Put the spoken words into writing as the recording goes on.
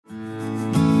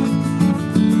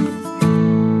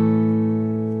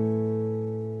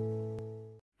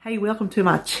Hey, welcome to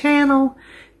my channel.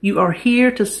 You are here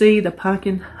to see the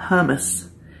pumpkin hummus.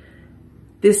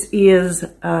 This is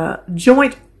a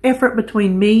joint effort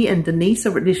between me and Denise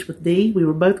over at Dish with D. We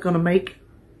were both going to make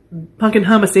pumpkin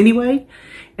hummus anyway,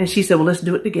 and she said, well, let's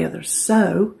do it together.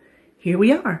 So here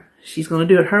we are. She's going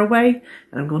to do it her way,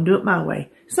 and I'm going to do it my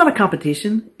way. It's not a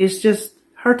competition. It's just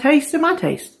her taste and my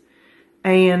taste,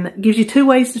 and gives you two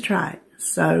ways to try it.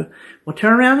 So we'll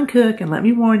turn around and cook, and let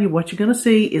me warn you, what you're going to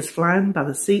see is flying by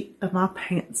the seat of my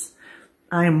pants.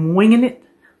 I am winging it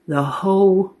the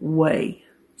whole way.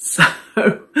 So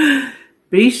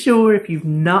be sure, if you've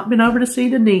not been over to see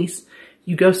Denise,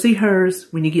 you go see hers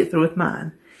when you get through with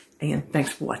mine. And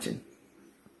thanks for watching.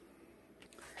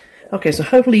 Okay, so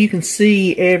hopefully you can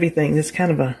see everything. This is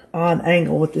kind of an odd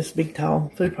angle with this big,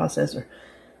 tall food processor.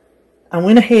 I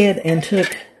went ahead and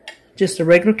took just a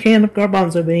regular can of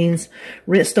garbanzo beans,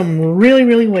 rinsed them really,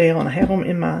 really well, and I have them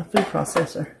in my food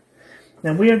processor.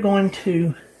 Now we are going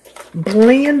to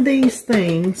blend these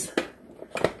things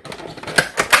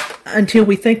until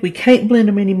we think we can't blend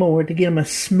them anymore to get them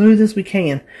as smooth as we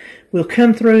can. We'll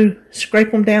come through,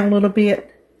 scrape them down a little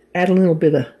bit, add a little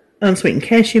bit of unsweetened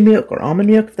cashew milk or almond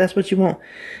milk if that's what you want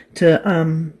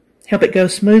to help it go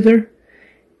smoother,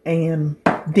 and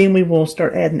then we will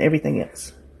start adding everything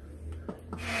else.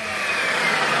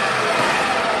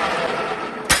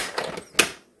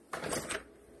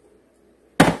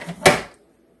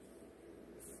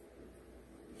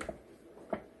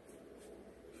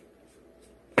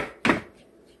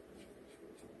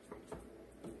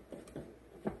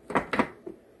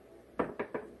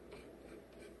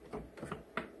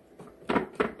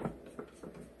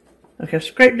 Okay, I've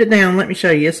scraped it down. Let me show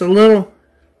you. It's a little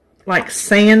like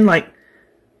sand, like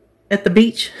at the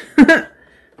beach.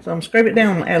 So I'm scrape it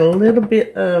down and add a little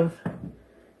bit of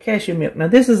cashew milk. Now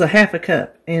this is a half a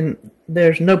cup, and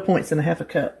there's no points in a half a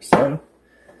cup. So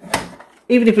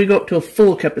even if we go up to a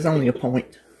full cup, it's only a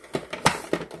point.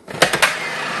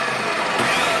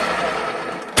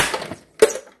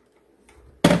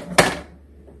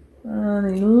 I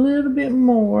need a little bit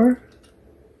more.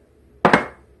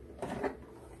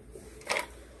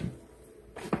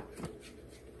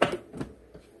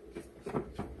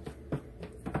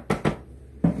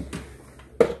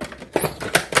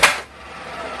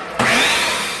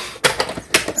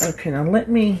 Okay, now let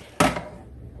me,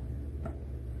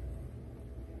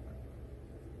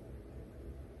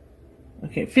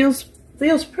 okay, it feels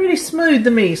pretty smooth to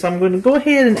me, so I'm going to go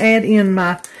ahead and add in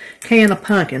my can of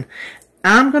pumpkin.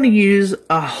 I'm going to use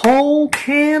a whole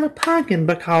can of pumpkin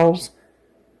because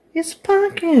it's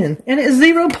pumpkin, and it's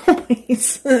 0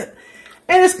 points, and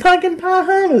it's pumpkin pie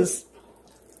hummus.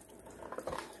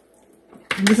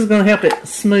 This is going to help it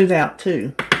smooth out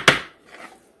too.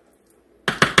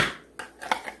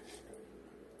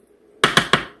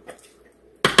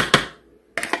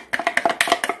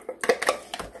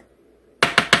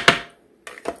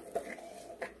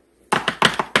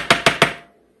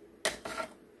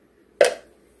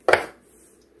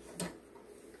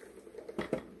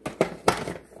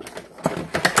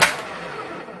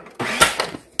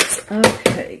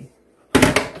 Okay,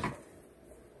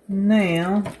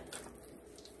 now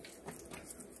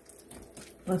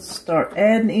let's start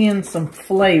adding in some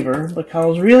flavor,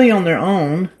 because really on their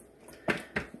own,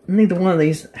 neither one of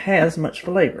these has much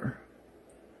flavor.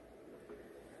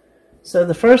 So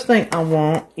the first thing I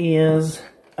want is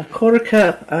a 1/4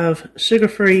 cup of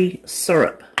sugar-free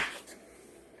syrup.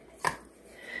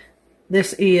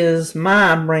 This is,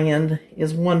 my brand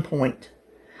is 1 point.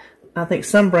 I think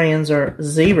some brands are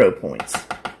 0 points.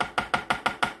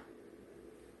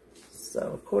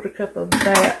 So 1/4 cup of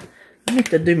that. I need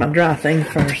to do my dry thing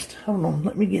first. Hold on,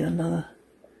 let me get another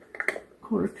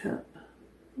 1/4 cup.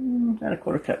 Not a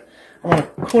 1/4 cup. I want a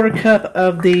 1/4 cup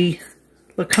of the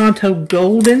Lakanto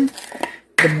Golden,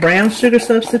 the brown sugar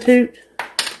substitute.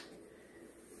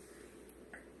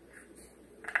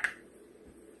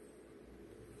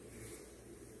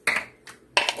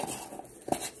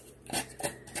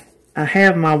 I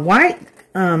have my white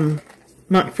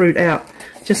monk fruit out,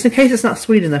 just in case it's not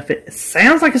sweet enough. It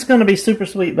sounds like it's going to be super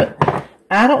sweet, but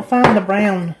I don't find the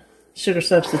brown sugar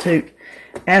substitute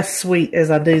as sweet as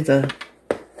I do the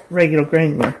regular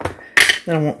green one.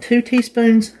 Then I want 2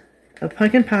 teaspoons of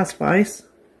pumpkin pie spice.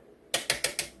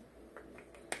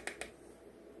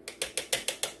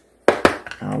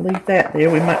 I'll leave that there.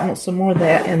 We might want some more of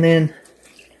that. And then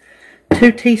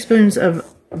 2 teaspoons of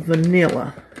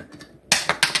vanilla.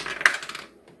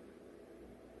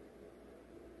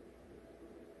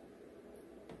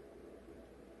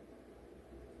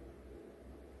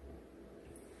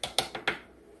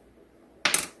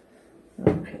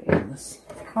 Okay, let's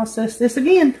process this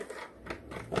again.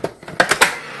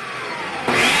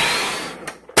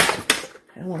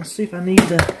 Let's see if I need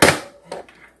to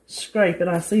scrape it.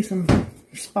 I see some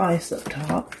spice up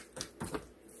top.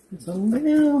 It's a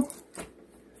little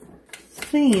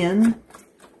thin.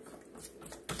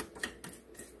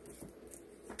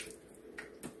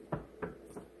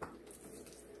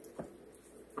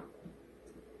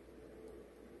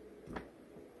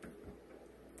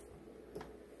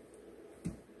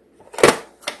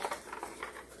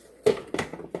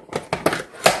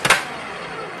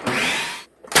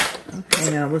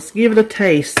 Okay, now let's give it a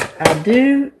taste. I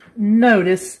do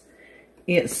notice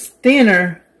it's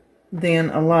thinner than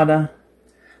a lot of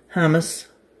hummus,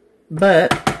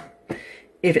 but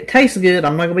if it tastes good,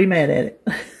 I'm not going to be mad at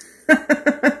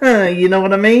it. You know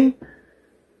what I mean?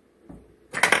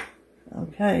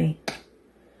 Okay.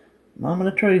 Moment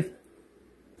of truth.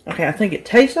 Okay, I think it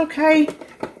tastes okay,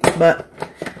 but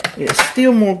it's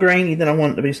still more grainy than I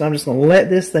want it to be, so I'm just going to let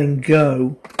this thing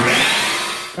go.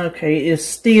 Okay, it is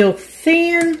still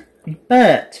thin,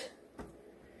 but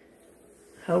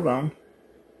hold on.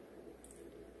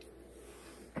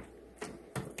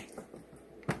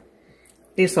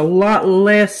 It's a lot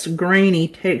less grainy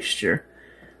texture.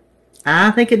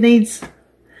 I think it needs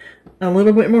a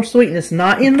little bit more sweetness,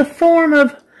 not in the form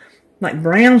of like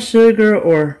brown sugar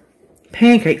or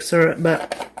pancake syrup,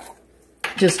 but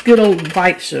just good old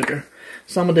white sugar.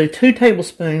 So I'm going to do 2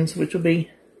 tablespoons, which will be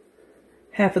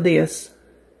half of this,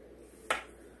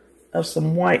 of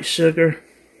some white sugar.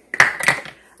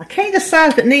 I can't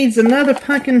decide if it needs another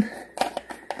pumpkin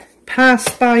pie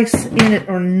spice in it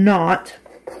or not.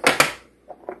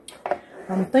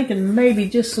 I'm thinking maybe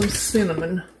just some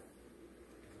cinnamon.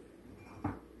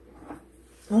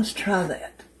 Let's try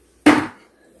that.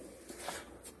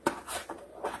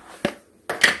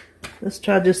 Let's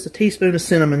try just a teaspoon of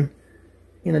cinnamon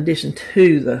in addition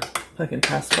to the pumpkin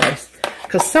pie spice.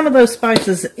 Because some of those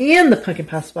spices in the pumpkin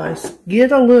pie spice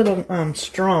get a little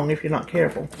strong if you're not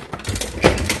careful.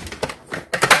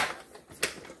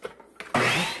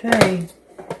 Okay.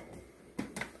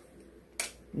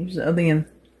 Use the other end.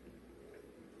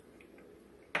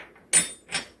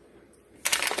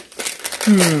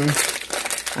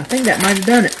 I think that might have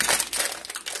done it.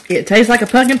 It tastes like a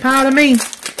pumpkin pie to me.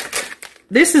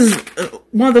 This is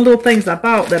one of the little things I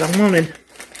bought that I wanted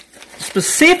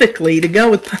specifically to go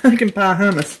with pumpkin pie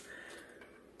hummus.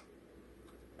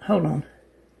 Hold on.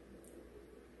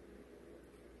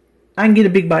 I can get a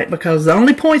big bite because the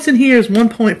only points in here is 1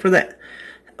 point for that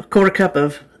 1/4 cup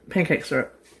of pancake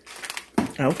syrup.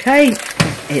 Okay,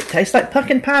 it tastes like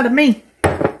pumpkin pie to me.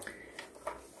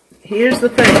 Here's the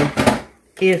thing.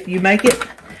 If you make it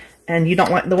and you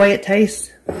don't like the way it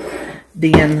tastes,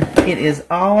 then it is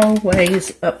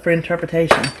always up for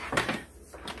interpretation.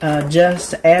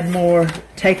 Just add more,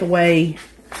 take away,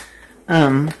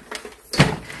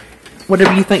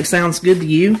 whatever you think sounds good to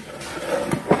you.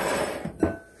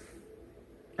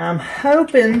 I'm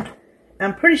hoping,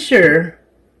 I'm pretty sure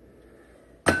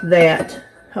that,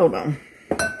 hold on.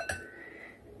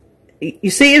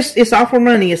 You see, it's awful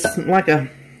runny. It's like a,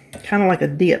 kind of like a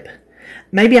dip.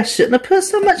 Maybe I shouldn't have put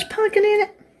so much pumpkin in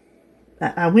it.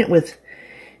 I went with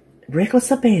reckless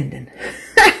abandon.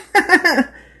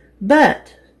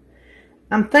 But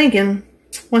I'm thinking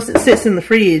once it sits in the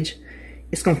fridge,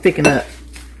 it's going to thicken up.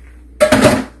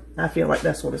 I feel like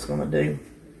that's what it's going to do.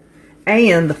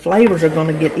 And the flavors are going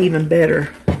to get even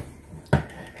better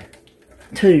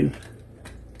too.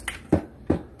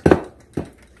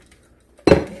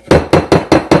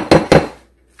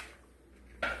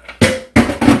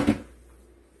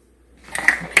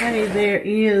 Okay, there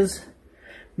is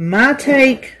my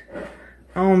take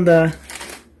on the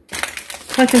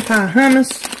pumpkin pie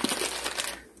hummus.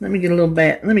 Let me get a little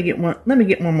bit. Let me get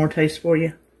one more taste for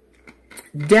you.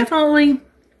 Definitely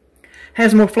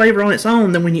has more flavor on its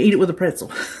own than when you eat it with a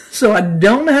pretzel. So I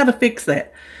don't know how to fix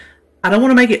that. I don't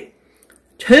want to make it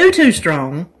too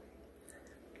strong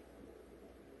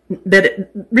that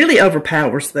it really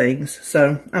overpowers things.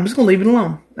 So I'm just going to leave it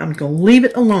alone. I'm going to leave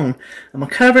it alone. I'm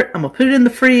going to cover it. I'm going to put it in the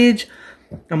fridge.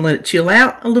 I'm going to let it chill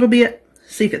out a little bit.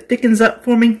 See if it thickens up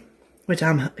for me, which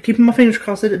I'm keeping my fingers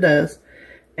crossed that it does.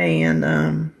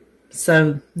 And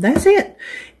so that's it.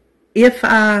 If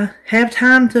I have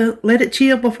time to let it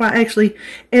chill before I actually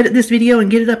edit this video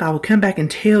and get it up, I will come back and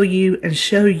tell you and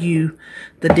show you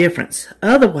the difference.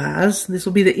 Otherwise, this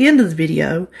will be the end of the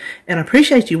video, and I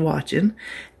appreciate you watching.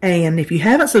 And if you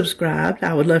haven't subscribed,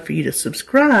 I would love for you to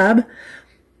subscribe.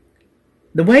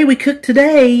 The way we cook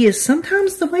today is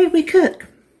sometimes the way we cook.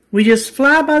 We just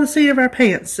fly by the seat of our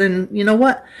pants, and you know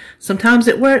what? Sometimes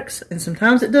it works, and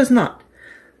sometimes it does not.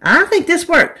 I think this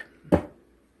worked.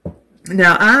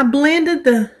 Now, I blended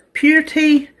the pure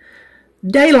tea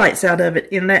daylights out of it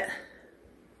in that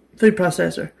food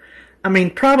processor. I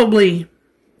mean, probably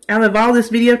out of all this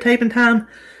videotaping time,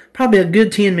 probably a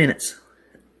good 10 minutes.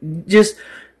 Just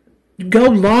go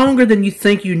longer than you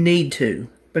think you need to,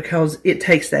 because it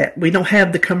takes that. We don't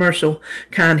have the commercial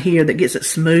kind here that gets it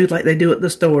smooth like they do at the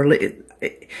store.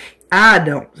 I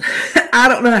don't. I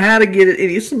don't know how to get it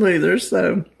any smoother.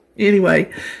 So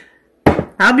anyway,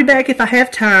 I'll be back if I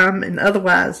have time, and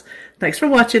otherwise, thanks for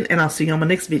watching, and I'll see you on my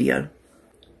next video.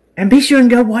 And be sure and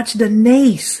go watch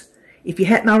Denise if you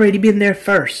hadn't already been there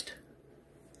first.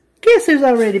 Guess who's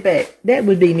already back? That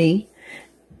would be me.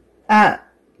 I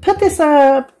put this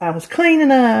up, I was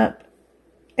cleaning up,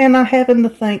 and I happened to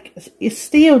think it's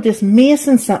still just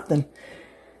missing something.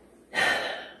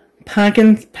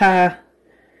 Pumpkin pie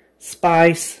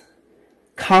spice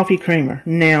coffee creamer.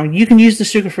 Now, you can use the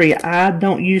sugar-free. I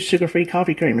don't use sugar-free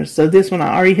coffee creamers. So this one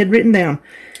I already had written down.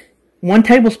 1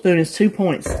 tablespoon is 2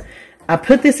 points. I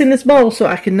put this in this bowl so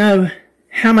I can know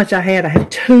how much I had. I have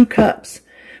 2 cups,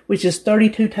 which is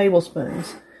 32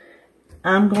 tablespoons.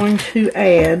 I'm going to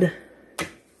add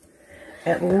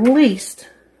at least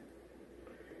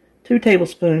 2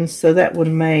 tablespoons, so that would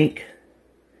make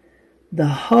the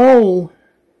whole.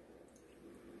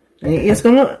 It's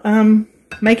going to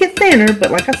make it thinner, but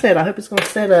like I said, I hope it's going to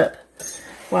set up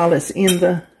while it's in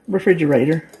the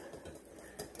refrigerator.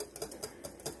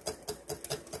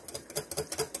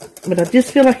 But I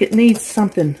just feel like it needs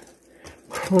something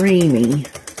creamy.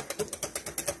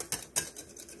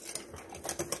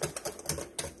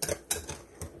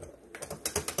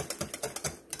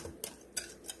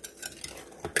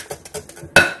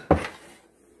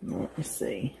 Let me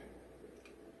see.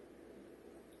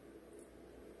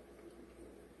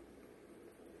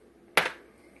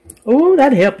 Oh,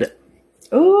 that helped it.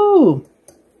 Oh.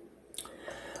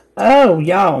 Oh,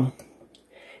 y'all.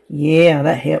 Yeah,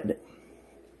 that helped it.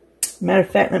 Matter of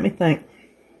fact, let me think.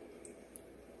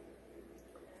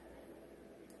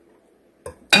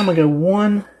 I'm going to go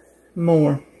 1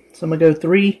 more. So I'm going to go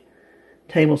 3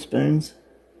 tablespoons.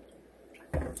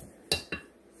 So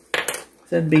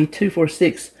that'd be 2, 4,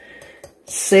 6,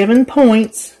 7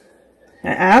 points.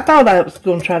 I thought I was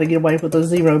going to try to get away with a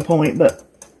 0 point, but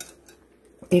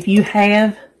if you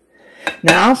have,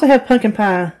 now I also have pumpkin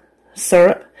pie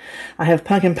syrup. I have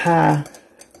pumpkin pie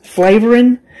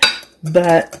flavoring,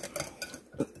 but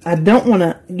I don't want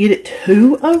to get it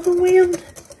too overwhelmed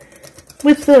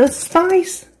with the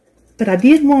spice. But I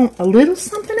did want a little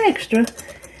something extra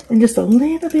and just a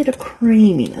little bit of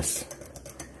creaminess.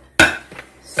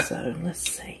 So let's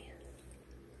see.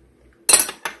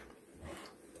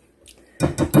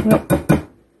 Well,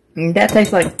 that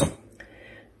tastes like,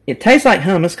 it tastes like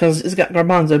hummus because it's got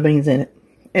garbanzo beans in it.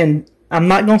 And I'm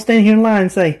not going to stand here and lie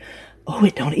and say, oh,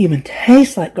 it don't even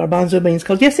taste like garbanzo beans,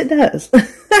 because yes, it does.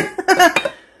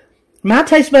 My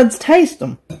taste buds taste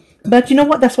them. But you know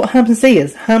what? That's what hummus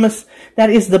is. Hummus, that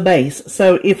is the base.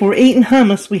 So if we're eating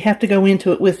hummus, we have to go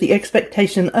into it with the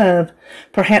expectation of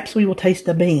perhaps we will taste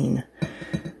a bean.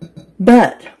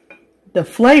 But the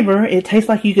flavor, it tastes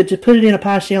like you could just put it in a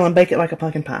pie shell and bake it like a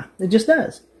pumpkin pie. It just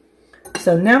does.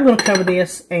 So now I'm going to cover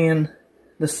this, and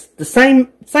the same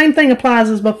thing applies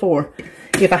as before.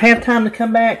 If I have time to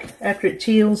come back after it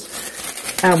chills,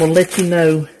 I will let you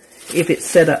know if it's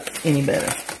set up any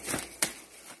better.